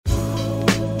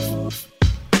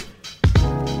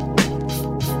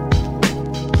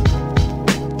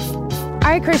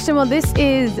right, Christian, well, this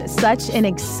is such an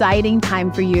exciting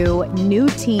time for you. New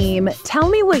team. Tell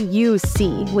me what you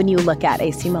see when you look at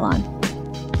AC Milan.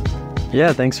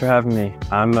 Yeah, thanks for having me.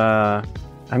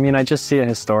 I just see a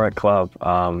historic club.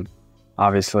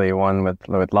 Obviously one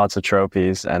with lots of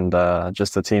trophies and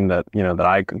just a team that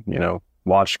I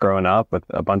watched growing up with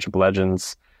a bunch of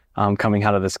legends coming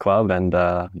out of this club. And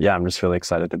I'm just really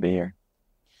excited to be here.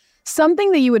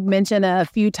 Something that you would mention a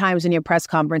few times in your press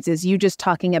conference is you just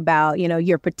talking about,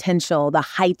 your potential, the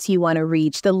heights you want to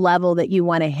reach, the level that you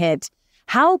want to hit.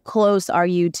 How close are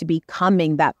you to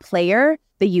becoming that player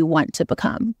that you want to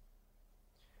become?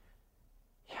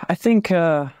 I think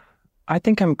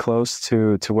I'm close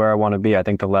to where I want to be. I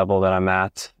think the level that I'm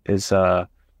at is, I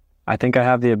think I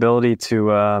have the ability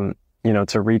to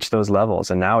reach those levels.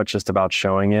 And now it's just about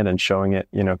showing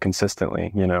it,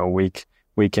 consistently,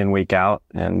 week in, week out,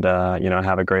 and,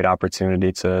 have a great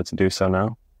opportunity to do so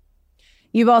now.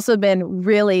 You've also been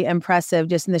really impressive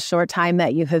just in the short time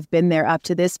that you have been there up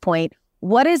to this point.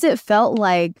 What has it felt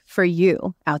like for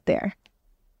you out there?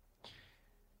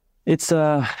 It's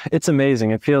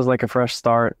amazing. It feels like a fresh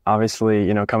start.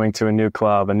 Obviously, coming to a new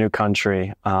club, a new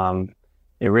country.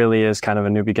 It really is kind of a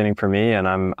new beginning for me, and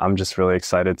I'm just really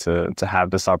excited to have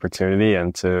this opportunity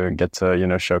and to get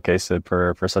to showcase it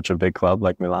for such a big club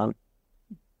like Milan.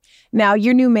 Now,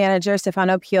 your new manager,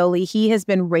 Stefano Pioli, he has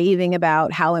been raving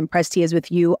about how impressed he is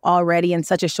with you already in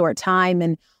such a short time.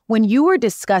 And when you were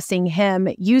discussing him,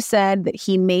 you said that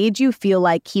he made you feel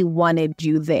like he wanted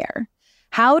you there.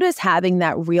 How does having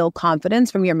that real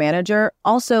confidence from your manager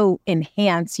also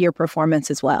enhance your performance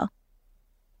as well?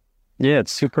 Yeah,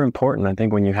 it's super important. I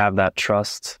think when you have that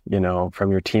trust,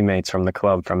 from your teammates, from the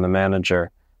club, from the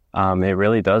manager, it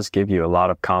really does give you a lot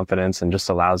of confidence and just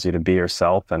allows you to be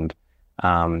yourself and,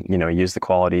 use the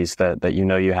qualities that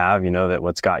you have, that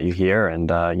what's got you here. And,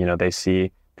 they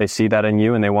see that in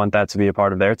you and they want that to be a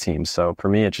part of their team. So for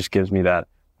me, it just gives me that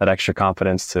extra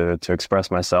confidence to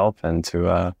express myself and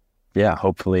to,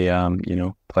 hopefully,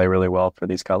 play really well for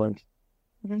these colors.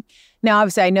 Mm-hmm. Now,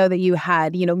 obviously, I know that you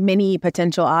had, many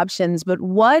potential options, but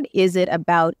what is it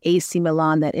about AC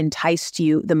Milan that enticed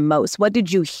you the most? What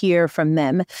did you hear from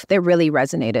them that really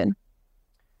resonated?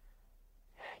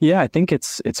 Yeah, I think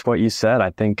it's what you said. I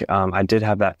think I did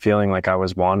have that feeling like I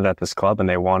was wanted at this club and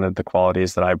they wanted the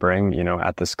qualities that I bring,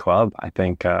 at this club. I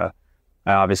think I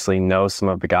obviously know some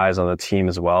of the guys on the team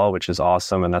as well, which is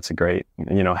awesome. And that's a great,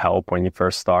 help when you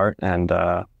first start. And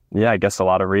I guess a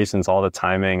lot of reasons, all the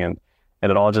timing and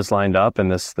it all just lined up.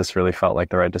 And this really felt like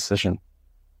the right decision.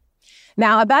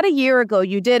 Now, about a year ago,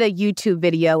 you did a YouTube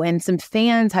video and some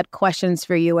fans had questions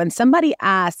for you. And somebody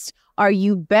asked, are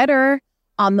you better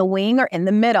on the wing or in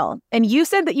the middle? And you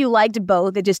said that you liked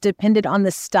both. It just depended on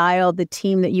the style, the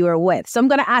team that you were with. So I'm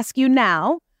going to ask you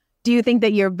now, do you think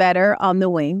that you're better on the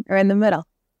wing or in the middle?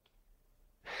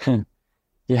 Yeah,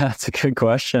 that's a good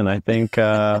question. I think,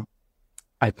 it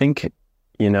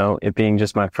being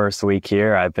just my first week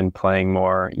here, I've been playing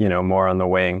more on the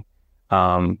wing,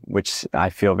 which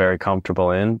I feel very comfortable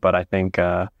in. But I think,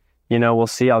 we'll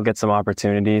see. I'll get some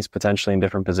opportunities potentially in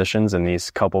different positions in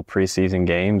these couple preseason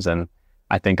games. And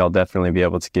I think I'll definitely be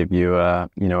able to give you a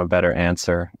better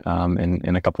answer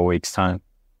in a couple weeks' time.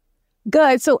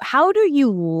 Good. So how do you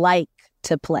like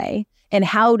to play and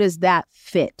how does that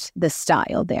fit the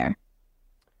style there?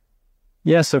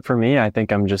 Yeah. So for me, I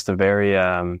think I'm just a very,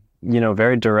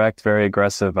 very direct, very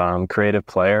aggressive, creative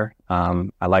player.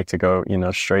 I like to go,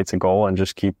 straight to goal and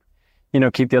just keep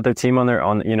the other team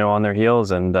on their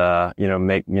heels and,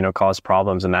 cause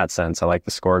problems in that sense. I like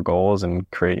to score goals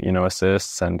and create,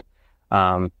 assists and,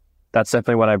 that's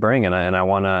definitely what I bring. And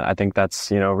I think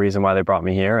that's, a reason why they brought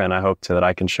me here. And I hope that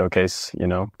I can showcase,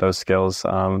 those skills,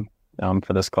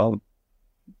 for this club.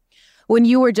 When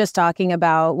you were just talking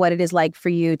about what it is like for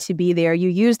you to be there, you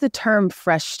used the term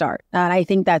fresh start. And I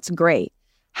think that's great.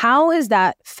 How has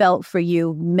that felt for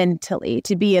you mentally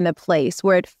to be in a place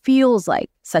where it feels like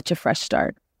such a fresh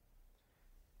start?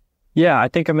 Yeah, I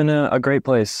think I'm in a great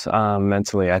place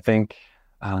mentally. I think,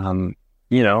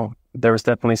 there was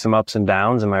definitely some ups and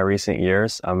downs in my recent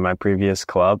years, my previous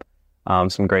club,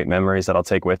 some great memories that I'll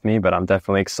take with me, but I'm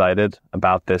definitely excited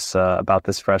about this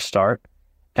fresh start.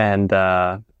 And,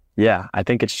 I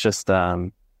think it's just,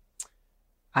 I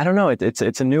don't know,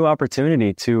 it's a new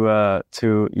opportunity to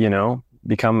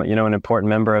become, an important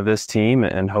member of this team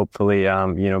and hopefully,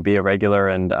 be a regular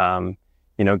and,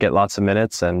 get lots of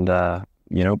minutes and,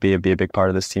 be a big part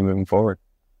of this team moving forward.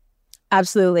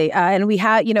 Absolutely. And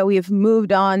we've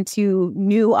moved on to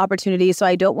new opportunities. So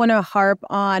I don't want to harp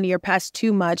on your past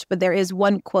too much, but there is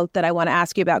one quote that I want to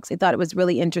ask you about because I thought it was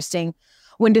really interesting.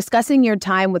 When discussing your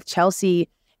time with Chelsea,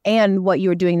 and what you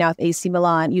were doing now with AC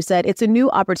Milan. You said it's a new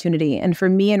opportunity. And for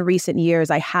me in recent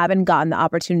years, I haven't gotten the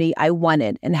opportunity I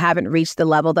wanted and haven't reached the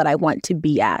level that I want to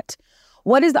be at.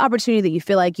 What is the opportunity that you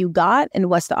feel like you got, and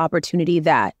what's the opportunity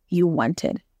that you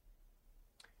wanted?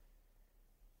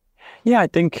 Yeah, I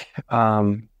think,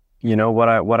 what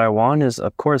I want is,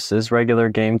 of course, is regular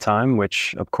game time,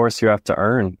 which, of course, you have to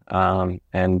earn. I'm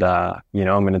going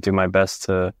to do my best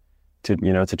to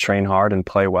train hard and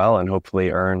play well and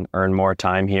hopefully earn more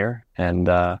time here. And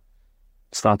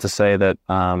it's not to say that,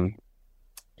 I'm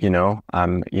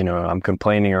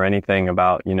complaining or anything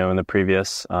about, in the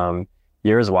previous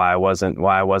years why I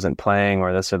wasn't playing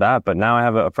or this or that. But now I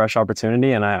have a fresh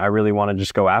opportunity, and I really want to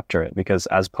just go after it, because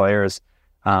as players,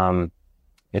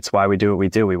 it's why we do what we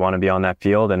do. We want to be on that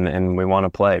field, and we want to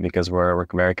play because we're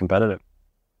very competitive.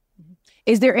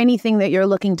 Is there anything that you're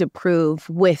looking to prove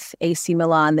with AC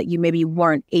Milan that you maybe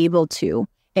weren't able to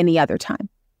any other time?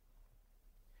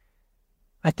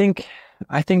 I think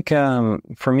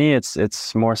for me,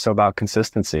 it's more so about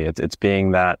consistency. It's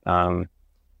being that,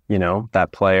 that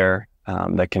player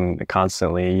that can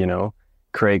constantly,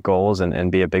 create goals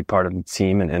and be a big part of the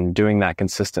team, and doing that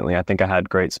consistently. I think I had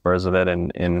great spurs of it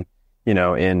in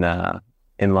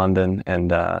London,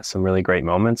 and some really great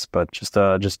moments, but just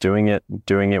doing it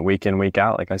week in, week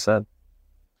out, like I said.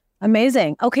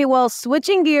 Amazing. Okay, well,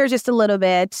 switching gears just a little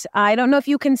bit. I don't know if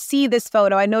you can see this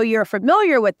photo. I know you're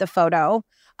familiar with the photo,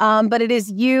 but it is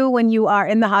you when you are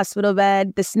in the hospital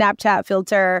bed, the Snapchat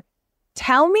filter.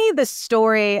 Tell me the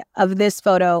story of this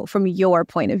photo from your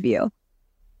point of view.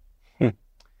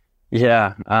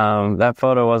 Yeah, that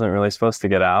photo wasn't really supposed to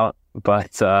get out,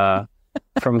 but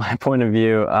from my point of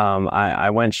view, I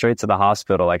went straight to the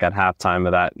hospital like at halftime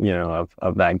of that,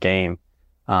 of that game,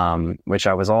 which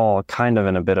I was all kind of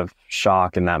in a bit of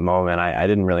shock in that moment. I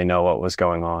didn't really know what was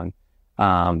going on.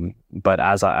 But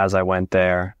as I went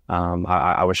there,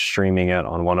 I was streaming it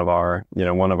on one of our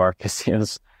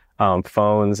physio's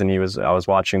phones, and I was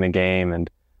watching the game, and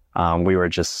we were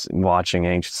just watching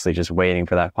anxiously, just waiting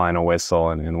for that final whistle.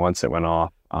 And once it went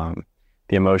off,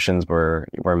 the emotions were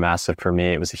massive for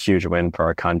me. It was a huge win for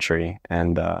our country,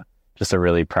 and just a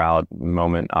really proud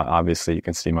moment. Obviously, you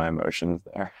can see my emotions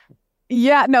there.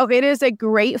 Yeah, no, it is a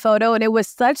great photo, and it was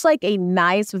such like a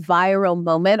nice viral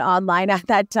moment online at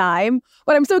that time.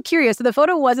 But I'm so curious. So the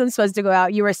photo wasn't supposed to go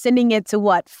out. You were sending it to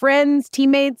what? Friends,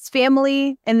 teammates,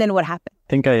 family, and then what happened?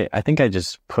 I think I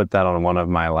just put that on one of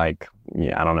my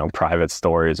private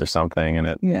stories or something,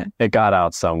 and it got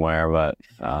out somewhere, but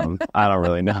I don't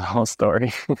really know the whole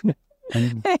story.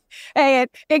 Hey,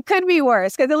 it could be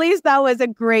worse, because at least that was a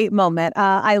great moment.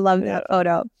 I love that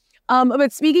photo.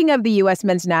 But speaking of the U.S.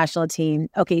 men's national team,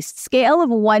 okay, scale of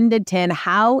 1 to 10,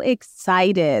 how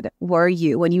excited were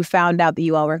you when you found out that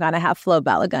you all were going to have Flo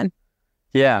Balogun?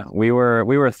 Yeah, we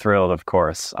were thrilled, of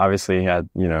course. Obviously, he had,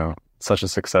 such a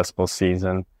successful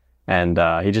season, and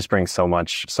he just brings so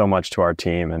much to our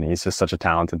team, and he's just such a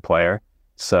talented player.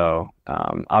 So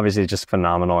obviously just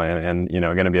phenomenal, and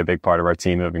going to be a big part of our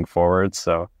team moving forward.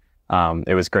 So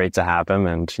it was great to have him,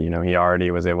 and he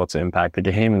already was able to impact the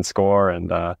game and score,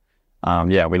 and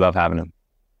we love having him.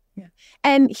 Yeah.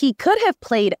 And he could have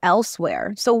played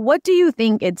elsewhere. So what do you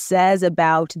think it says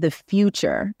about the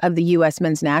future of the U.S.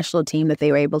 men's national team that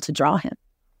they were able to draw him?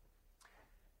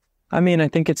 I mean, I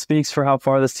think it speaks for how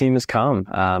far this team has come,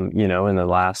 in the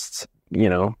last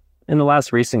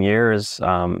recent years.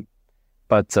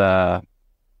 But I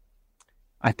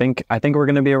think we're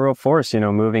going to be a real force,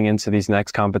 moving into these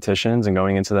next competitions and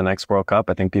going into the next World Cup.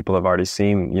 I think people have already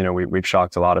seen, we've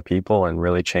shocked a lot of people and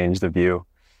really changed the view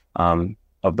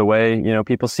of the way,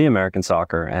 people see American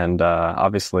soccer. And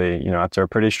obviously, after a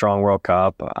pretty strong World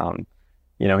Cup,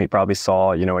 he probably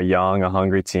saw, a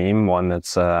hungry team, one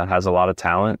that's has a lot of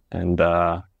talent, and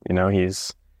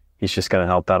he's just going to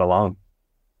help that along.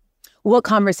 What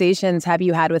conversations have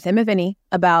you had with him, if any,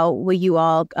 about what you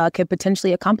all could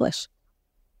potentially accomplish?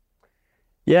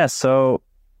 Yeah, so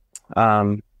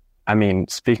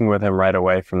speaking with him right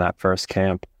away from that first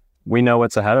camp, we know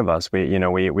what's ahead of us.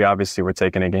 We obviously were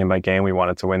taking it game by game. We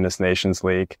wanted to win this Nations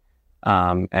League,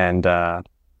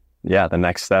 the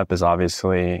next step is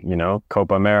obviously,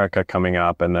 Copa America coming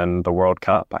up, and then the World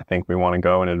Cup. I think we want to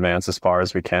go and advance as far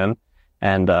as we can,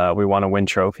 and we want to win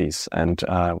trophies, and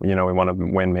we want to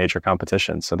win major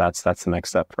competitions. So that's the next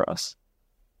step for us.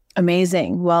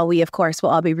 Amazing. Well, we, of course, will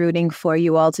all be rooting for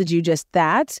you all to do just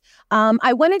that.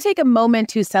 I want to take a moment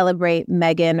to celebrate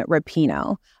Megan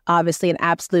Rapinoe, obviously an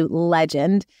absolute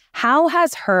legend. How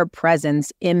has her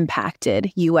presence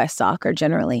impacted U.S. soccer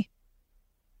generally?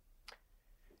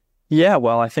 Yeah,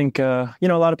 well, I think a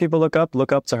lot of people look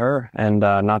up to her, and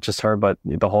not just her, but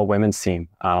the whole women's team.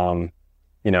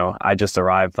 I just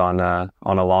arrived on a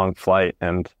long flight,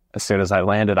 and as soon as I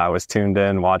landed, I was tuned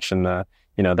in watching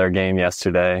their game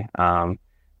yesterday,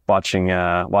 watching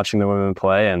the women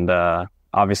play, and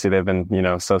obviously they've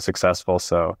been so successful.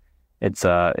 So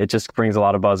it just brings a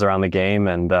lot of buzz around the game,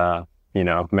 and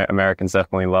Americans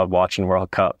definitely love watching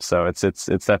World Cup. So it's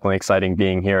definitely exciting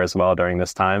being here as well during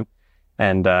this time.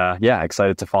 And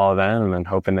excited to follow them and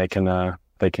hoping they can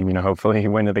hopefully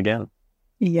win it again.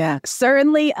 Yeah,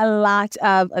 certainly a lot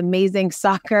of amazing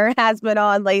soccer has been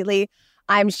on lately.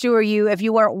 I'm sure if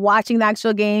you weren't watching the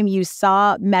actual game, you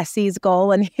saw Messi's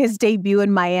goal and his debut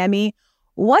in Miami.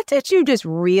 What did you just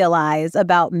realize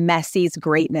about Messi's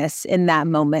greatness in that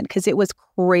moment? Because it was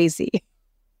crazy.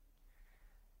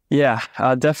 Yeah,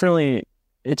 definitely.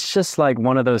 It's just like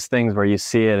one of those things where you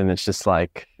see it and it's just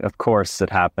like, of course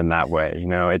it happened that way.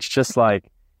 It's just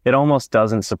like, it almost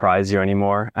doesn't surprise you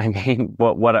anymore. I mean,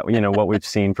 what we've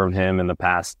seen from him in the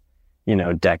past,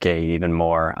 decade, even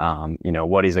more,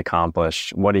 what he's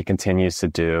accomplished, what he continues to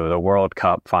do, the World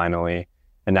Cup finally,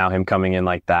 and now him coming in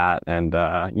like that, and,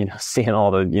 seeing all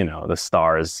the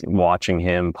stars watching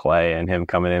him play and him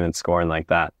coming in and scoring like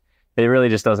that. It really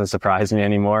just doesn't surprise me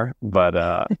anymore,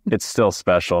 but it's still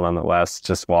special nonetheless,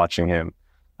 just watching him,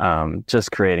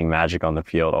 just creating magic on the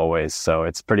field always. So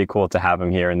it's pretty cool to have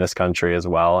him here in this country as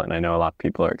well. And I know a lot of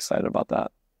people are excited about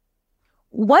that.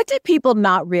 What did people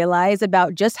not realize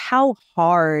about just how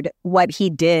hard what he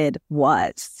did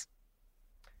was?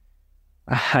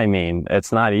 I mean,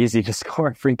 it's not easy to score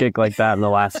a free kick like that in the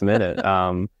last minute.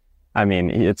 I mean,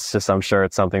 it's just, I'm sure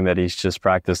it's something that he's just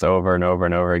practiced over and over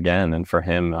and over again. And for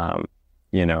him,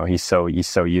 he's so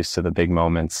used to the big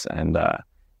moments, and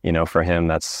for him,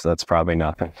 that's probably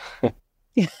nothing.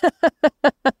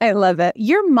 I love it.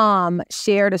 Your mom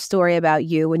shared a story about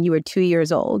you when you were 2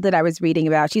 years old that I was reading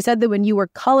about. She said that when you were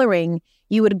coloring,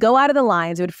 you would go out of the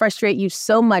lines. It would frustrate you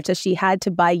so much that she had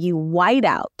to buy you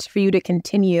whiteout for you to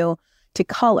continue to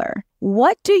color.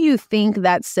 What do you think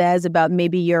that says about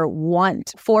maybe your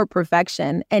want for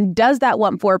perfection? And does that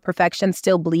want for perfection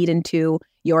still bleed into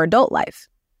your adult life?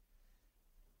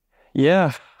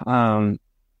 Yeah,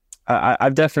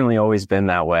 I've definitely always been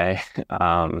that way.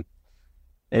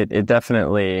 It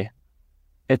definitely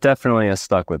has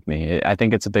stuck with me. I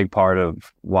think it's a big part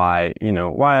of why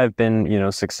I've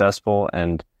been, successful.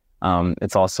 And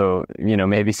it's also,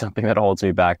 maybe something that holds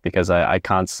me back, because I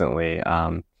constantly,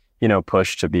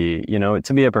 push to be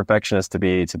a perfectionist, to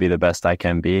be the best I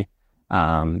can be.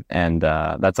 And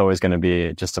that's always going to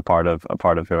be just a part of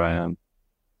who I am.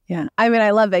 Yeah. I mean,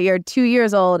 I love that you're 2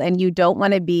 years old and you don't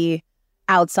want to be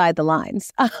outside the lines.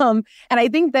 And I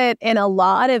think that in a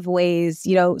lot of ways,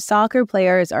 soccer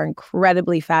players are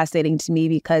incredibly fascinating to me,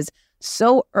 because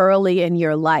so early in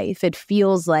your life, it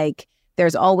feels like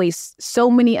there's always so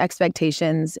many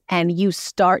expectations, and you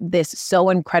start this so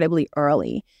incredibly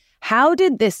early. How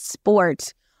did this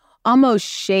sport almost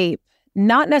shape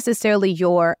not necessarily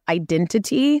your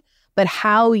identity, but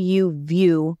how you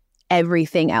view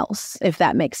everything else, if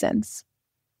that makes sense?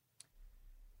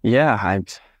 Yeah,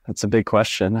 that's a big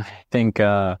question.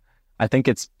 I think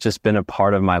it's just been a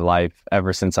part of my life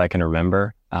ever since I can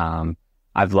remember.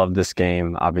 I've loved this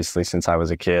game, obviously, since I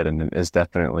was a kid, and it's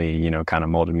definitely, kind of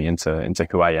molded me into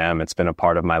who I am. It's been a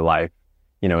part of my life,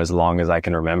 as long as I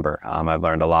can remember. I've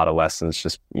learned a lot of lessons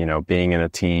just, being in a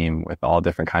team with all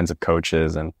different kinds of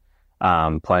coaches, and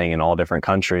playing in all different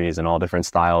countries and all different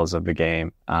styles of the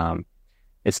game.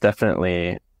 It's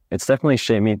definitely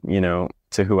shaped me,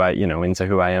 to who into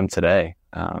who I am today.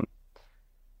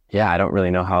 I don't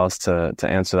really know how else to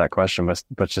answer that question,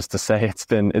 but just to say it's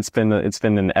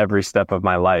been in every step of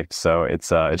my life. So it's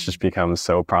just become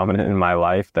so prominent in my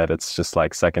life that it's just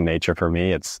like second nature for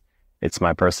me. It's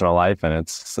my personal life, and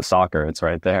it's the soccer. It's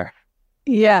right there.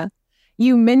 Yeah.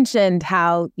 You mentioned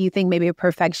how you think maybe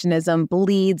perfectionism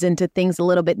bleeds into things a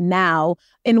little bit now.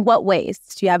 In what ways?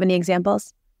 Do you have any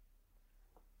examples?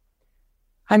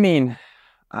 I mean,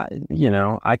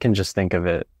 I can just think of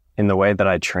it in the way that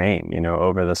I train,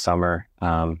 over the summer.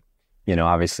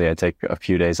 Obviously I take a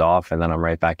few days off and then I'm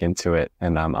right back into it.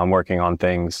 And I'm working on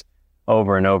things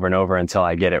over and over and over until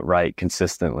I get it right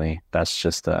consistently. That's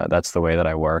just, that's the way that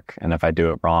I work. And if I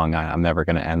do it wrong, I'm never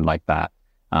going to end like that.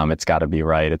 It's got to be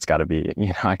right. It's got to be,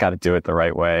 I got to do it the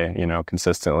right way,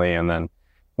 consistently. And then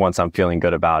once I'm feeling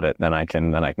good about it, then I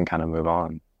can kind of move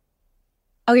on.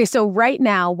 Okay, so right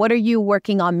now, what are you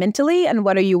working on mentally and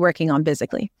what are you working on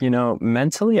physically?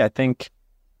 Mentally, I think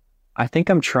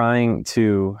I'm trying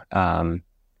to kind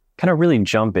of really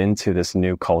jump into this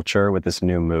new culture with this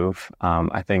new move.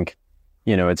 I think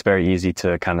it's very easy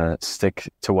to kind of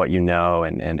stick to what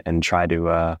and try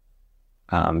to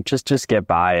just get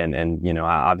by. And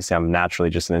obviously I'm naturally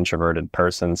just an introverted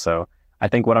person. So I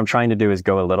think what I'm trying to do is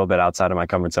go a little bit outside of my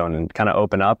comfort zone and kind of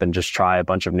open up and just try a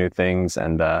bunch of new things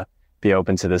and be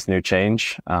open to this new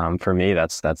change. For me,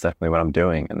 that's definitely what I'm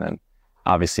doing. And then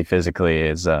obviously physically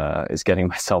is getting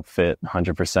myself fit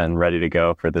 100% ready to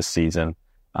go for this season.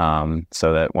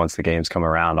 So that once the games come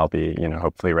around, I'll be,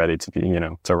 hopefully ready to be,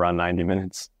 to run 90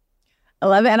 minutes. I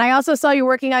love it. And I also saw you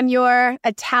working on your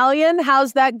Italian.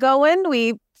 How's that going?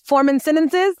 We forming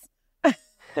sentences?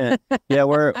 Yeah,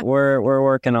 we're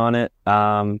working on it.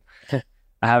 I'll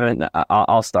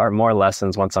start more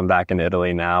lessons once I'm back in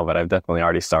Italy now, but I've definitely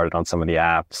already started on some of the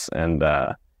apps, and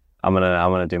I'm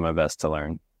gonna do my best to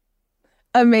learn.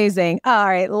 Amazing. All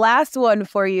right, last one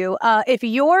for you. If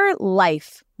your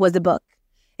life was a book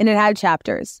and it had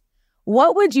chapters,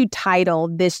 what would you title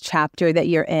this chapter that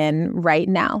you're in right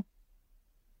now?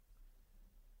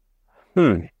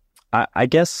 I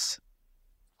guess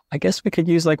we could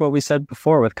use like what we said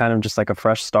before with kind of just like a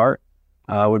fresh start.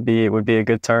 Would be a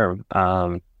good term.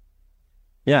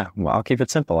 Yeah, well, I'll keep it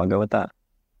simple. I'll go with that.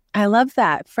 I love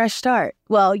that. Fresh start.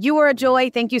 Well, you were a joy.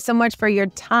 Thank you so much for your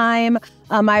time.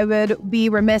 I would be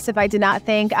remiss if I did not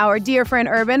thank our dear friend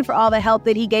Urban for all the help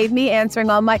that he gave me answering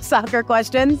all my soccer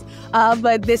questions.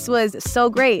 But this was so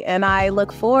great, and I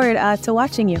look forward to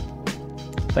watching you.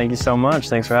 Thank you so much.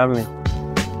 Thanks for having me.